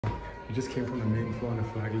You just came from the main floor on the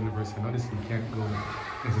Flag University. Notice you can't go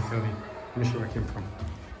necessarily. Let me show you where I came from.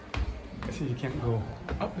 I see you can't go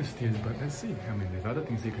up the stairs, but let's see. I mean, there's other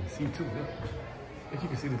things you can see too. Look. If you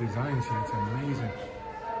can see the designs here, it's amazing.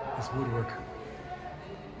 This woodwork.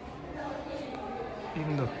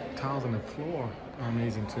 Even the tiles on the floor are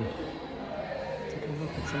amazing too. Take a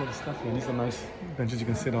look at some of the stuff here. These are nice benches you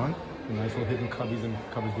can sit on. The nice little hidden cubbies and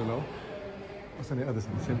cupboards below. What's on the other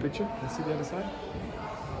side? Same picture? Let's see the other side.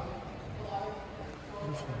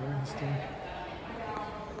 Beautiful, very historic.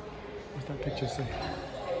 What's that picture say?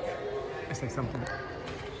 It's like something.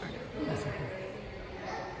 What's that here?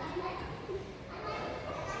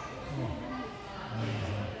 Oh,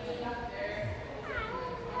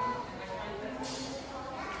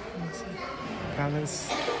 amazing. Palace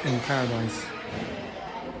in Paradise.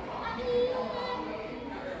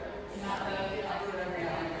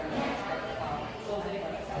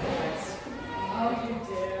 Oh, there's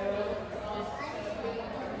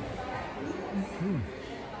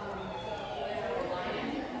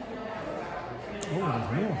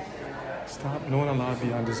more. Stop. No one allowed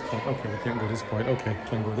beyond this point. Okay, we can't go this point. Okay,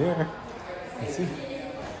 can't go there. Let's see.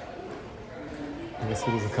 Let's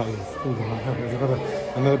see, there's a color.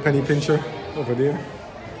 There's another penny pincher over there.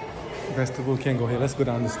 Festival, can't go here. Let's go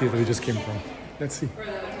down the stairs that we just came from. Let's see.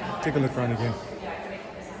 Take a look around again.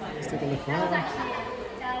 Let's take a look around.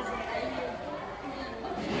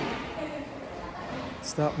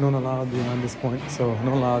 Stop, no one allowed beyond this point. So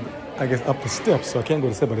no one allowed, I guess, up the steps. So I can't go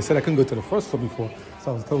to the step, but they said I couldn't go to the first floor before.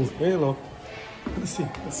 So I was told, hey, hello. Let's see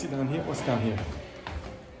down here. What's down here?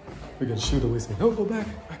 We got to shoot away. Say, no, go back.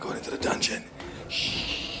 We're going into the dungeon.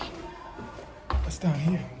 Shh. What's down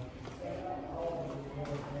here?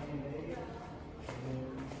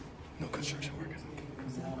 No construction workers.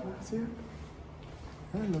 What's here?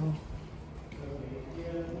 Hello.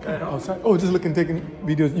 Outside. Oh, just looking, taking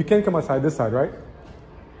videos. You can't come outside this side, right?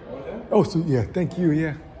 Oh, so yeah, thank you,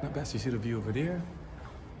 yeah. Not bad. So you see the view over there,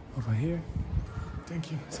 over here.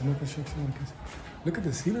 Thank you. Some no construction workers. Look at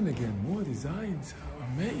the ceiling again. More designs.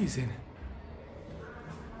 Amazing.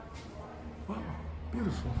 Wow,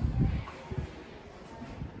 beautiful.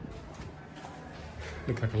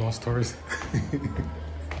 Look like a lost tourist.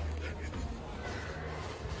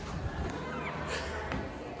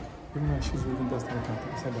 Even my shoes were even dust on the counter.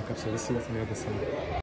 Let's head back up, so let's see what's on the other side.